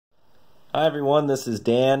Hi everyone, this is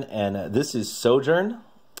Dan, and this is Sojourn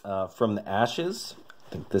from the Ashes. I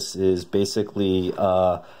think this is basically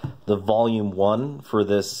the volume 1 for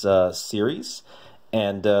this series.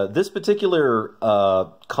 And this particular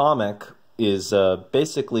comic is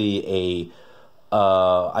basically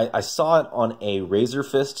I saw it on a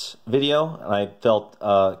Razorfist video, and I felt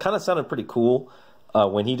kind of sounded pretty cool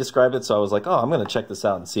when he described it, so I was like, oh, I'm going to check this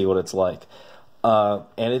out and see what it's like.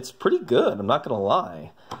 And it's pretty good, I'm not going to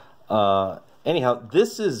lie. Anyhow,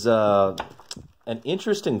 this is an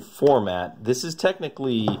interesting format. This is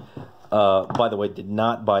technically, by the way, did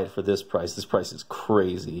not buy it for this price. This price is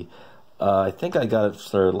crazy. I think I got it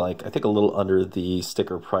for like, I think a little under the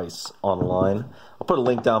sticker price online. I'll put a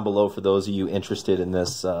link down below for those of you interested in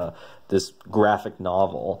this this graphic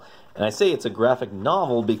novel. And I say it's a graphic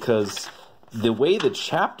novel because the way the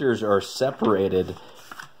chapters are separated,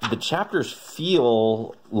 the chapters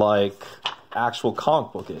feel like actual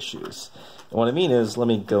comic book issues. And what I mean is, let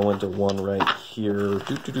me go into one right here.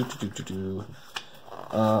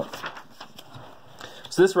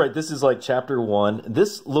 So this is like chapter 1.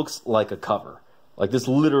 This looks like a cover. Like, this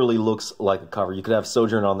literally looks like a cover. You could have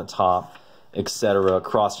Sojourn on the top, etc.,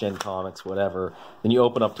 cross-gen comics, whatever. Then you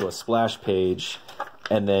open up to a splash page,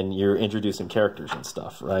 and then you're introducing characters and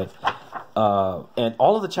stuff, right? And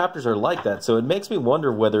all of the chapters are like that, so it makes me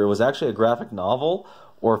wonder whether it was actually a graphic novel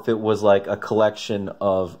or if it was like a collection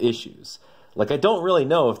of issues. Like, I don't really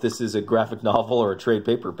know if this is a graphic novel or a trade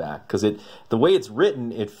paperback, because the way it's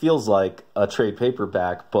written, it feels like a trade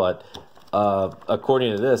paperback, but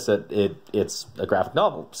according to this, it's a graphic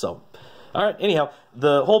novel. So, all right, anyhow,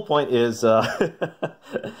 the whole point is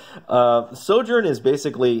Sojourn is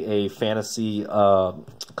basically a fantasy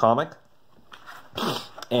comic.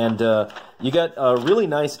 And you get a really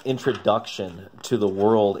nice introduction to the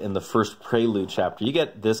world in the first prelude chapter. You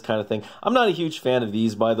get this kind of thing. I'm not a huge fan of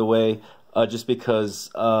these, by the way, just because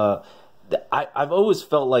I've always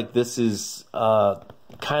felt like this is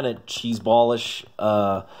kind of cheeseballish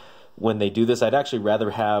when they do this. I'd actually rather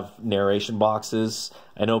have narration boxes.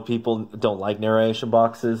 I know people don't like narration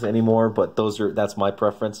boxes anymore, but that's my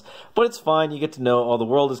preference. But it's fine. You get to know, oh, the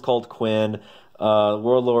world is called Quinn.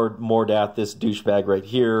 Warlord Mordath, this douchebag right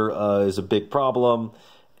here, is a big problem,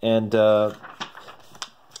 and you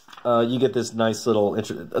get this nice little.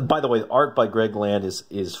 By the way, art by Greg Land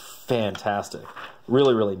is fantastic,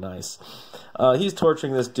 really, really nice. He's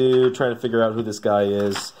torturing this dude, trying to figure out who this guy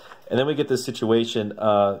is, and then we get this situation.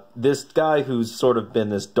 This guy who's sort of been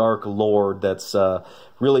this dark lord that's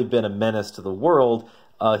really been a menace to the world.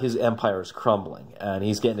 His empire is crumbling, and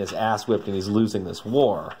he's getting his ass whipped, and he's losing this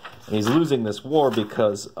war. And he's losing this war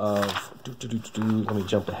because of... Let me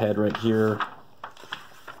jump ahead right here.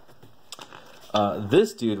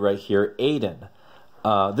 This dude right here, Aiden.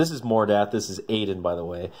 This is Mordath. This is Aiden, by the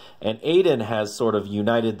way. And Aiden has sort of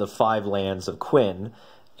united the 5 lands of Quinn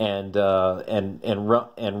and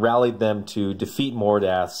rallied them to defeat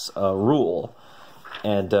Mordath's rule.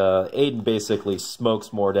 And Aiden basically smokes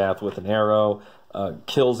Mordath with an arrow,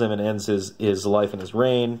 kills him and ends his life and his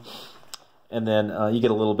reign. And then you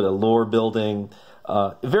get a little bit of lore building.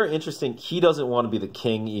 Very interesting. He doesn't want to be the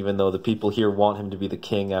king, even though the people here want him to be the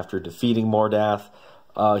king after defeating Mordath.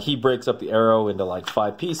 He breaks up the arrow into like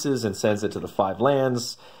 5 pieces and sends it to the 5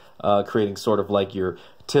 lands, creating sort of like your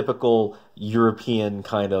typical European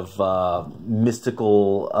kind of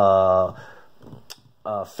mystical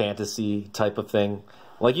fantasy type of thing.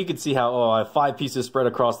 Like, you can see how, oh, I have 5 pieces spread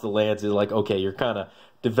across the lands. It's like, okay, you're kind of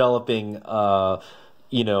developing,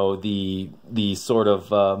 you know, the sort of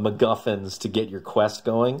MacGuffins to get your quest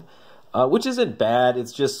going, which isn't bad.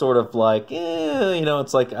 It's just sort of like, you know,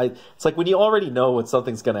 it's like when you already know when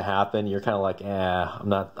something's going to happen, you're kind of like,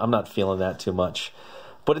 I'm not feeling that too much.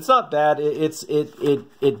 But it's not bad.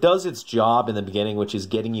 It does its job in the beginning, which is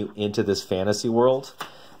getting you into this fantasy world,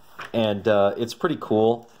 and it's pretty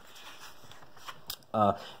cool.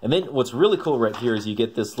 And then what's really cool right here is you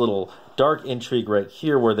get this little dark intrigue right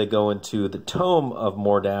here where they go into the tome of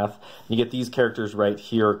Mordath. You get these characters right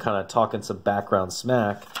here kind of talking some background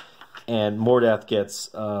smack, and Mordath gets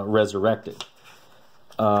resurrected.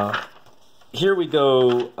 Here we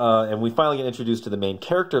go, and we finally get introduced to the main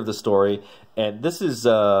character of the story, and this is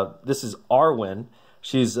Arwen.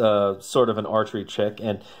 She's sort of an archery chick,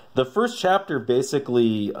 and the first chapter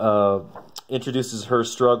basically introduces her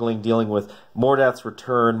struggling, dealing with Mordath's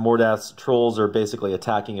return. Mordath's trolls are basically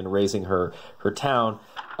attacking and razing her town.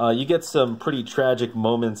 You get some pretty tragic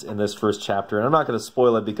moments in this first chapter, and I'm not going to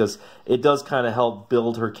spoil it because it does kind of help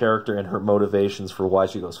build her character and her motivations for why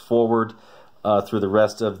she goes forward through the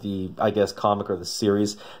rest of the, I guess, comic or the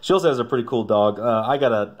series. She also has a pretty cool dog. I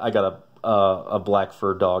got a a black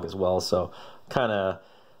fur dog as well, so kind of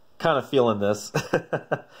feeling this.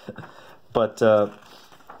 But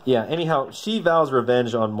yeah, anyhow, she vows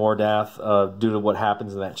revenge on Mordath due to what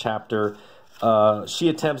happens in that chapter. She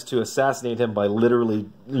attempts to assassinate him by literally,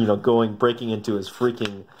 breaking into his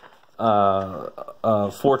freaking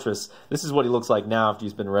fortress. This is what he looks like now after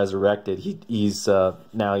he's been resurrected. He's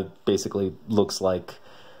now he basically looks like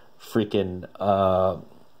freaking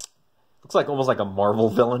looks like almost like a Marvel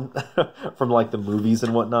villain from like the movies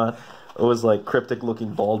and whatnot. It was like cryptic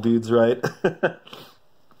looking bald dudes, right?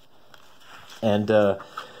 And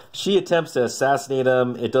she attempts to assassinate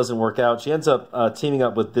him. It doesn't work out. She ends up teaming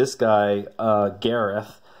up with this guy,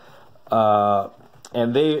 Gareth,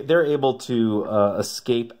 and they're able to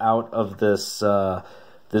escape out of this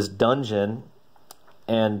this dungeon.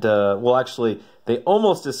 And well, actually, they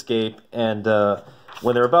almost escape. And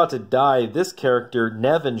when they're about to die, this character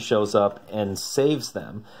Nevin shows up and saves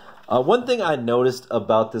them. One thing I noticed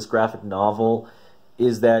about this graphic novel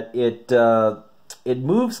is that it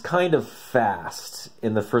moves kind of fast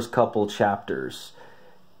in the first couple chapters,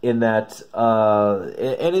 in that,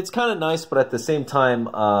 and it's kind of nice, but at the same time,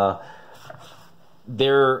 I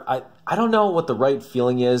don't know what the right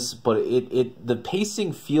feeling is, but the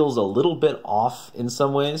pacing feels a little bit off in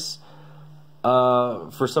some ways,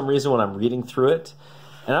 for some reason when I'm reading through it,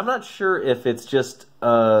 and I'm not sure if it's just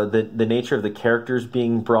the nature of the characters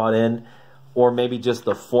being brought in, or maybe just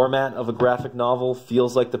the format of a graphic novel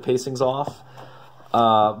feels like the pacing's off.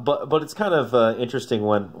 But it's kind of interesting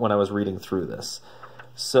when I was reading through this.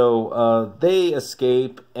 So they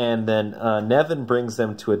escape, and then Nevin brings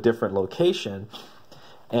them to a different location,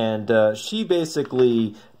 and she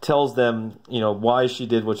basically tells them, why she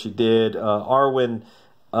did what she did. Arwen,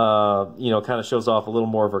 kind of shows off a little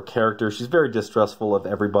more of her character. She's very distrustful of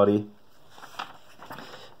everybody,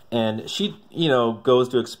 and she, goes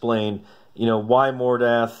to explain, why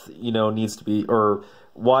Mordath, needs to be, or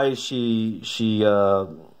why she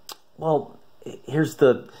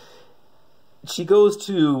goes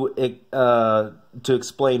to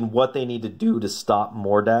explain what they need to do to stop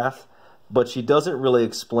Mordath, but she doesn't really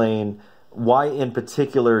explain why in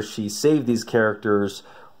particular she saved these characters,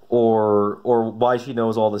 or why she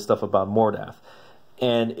knows all this stuff about Mordath.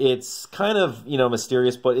 And it's kind of,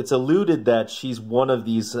 mysterious, but it's alluded that she's one of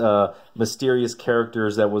these mysterious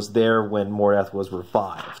characters that was there when Mordath was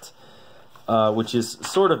revived. Which is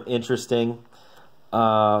sort of interesting.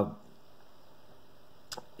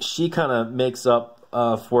 She kind of makes up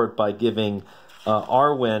for it by giving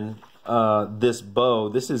Arwen this bow.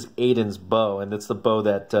 This is Aiden's bow, and it's the bow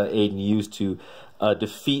that Aiden used to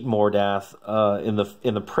defeat Mordath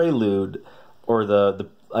in the prelude, or the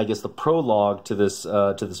I guess the prologue to this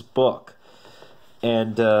book.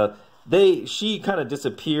 And she kind of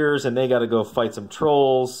disappears, and they got to go fight some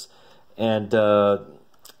trolls, and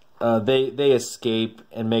they escape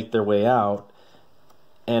and make their way out.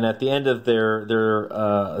 And at the end of their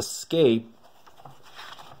escape,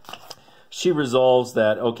 she resolves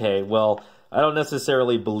that, okay, well, I don't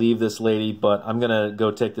necessarily believe this lady, but I'm gonna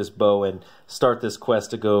go take this bow and start this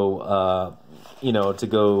quest to go, to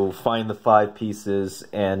go find the 5 pieces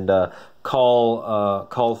and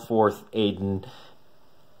call forth Aiden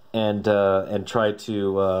and try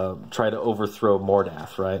to overthrow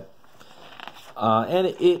Mordath, right?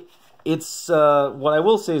 And it's what I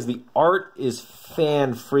will say is the art is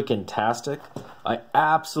fan-freaking-tastic. I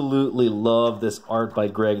absolutely love this art by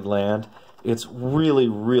Greg Land. It's really,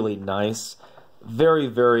 really nice. Very,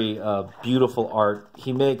 very beautiful art.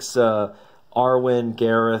 He makes Arwen,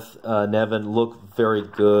 Gareth, Nevin look very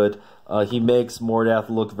good. He makes Mordath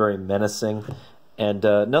look very menacing. And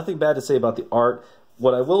nothing bad to say about the art.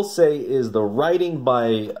 What I will say is the writing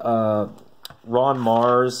by Ron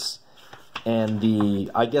Marz, and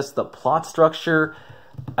I guess the plot structure,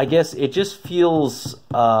 I guess it just feels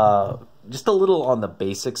just a little on the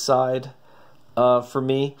basic side for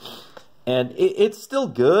me. And it's still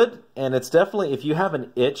good, and it's definitely, if you have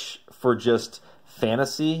an itch for just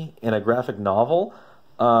fantasy in a graphic novel,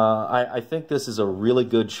 I think this is a really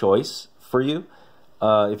good choice for you.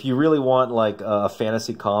 If you really want like a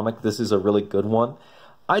fantasy comic, this is a really good one.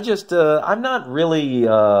 I'm not really,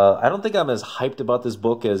 I don't think I'm as hyped about this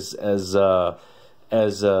book as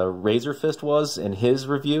Razorfist was in his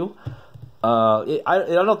review. I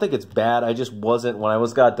don't think it's bad. I just wasn't, when I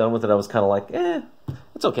got done with it, I was kind of like,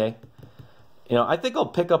 it's okay. I think I'll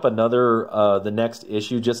pick up the next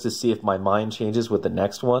issue just to see if my mind changes with the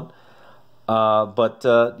next one. But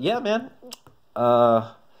yeah, man,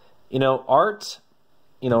 art,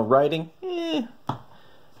 writing,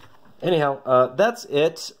 Anyhow, that's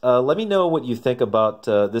it. Let me know what you think about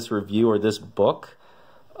this review or this book.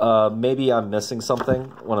 Maybe I'm missing something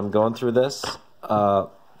when I'm going through this.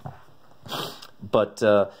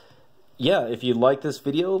 Yeah, if you like this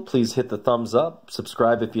video, please hit the thumbs up.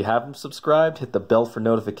 Subscribe if you haven't subscribed. Hit the bell for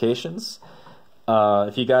notifications.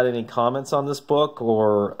 If you got any comments on this book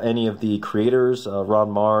or any of the creators, Ron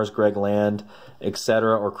Marz, Greg Land,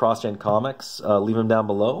 etc., or CrossGen Comics, leave them down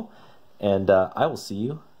below. And I will see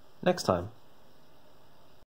you next time.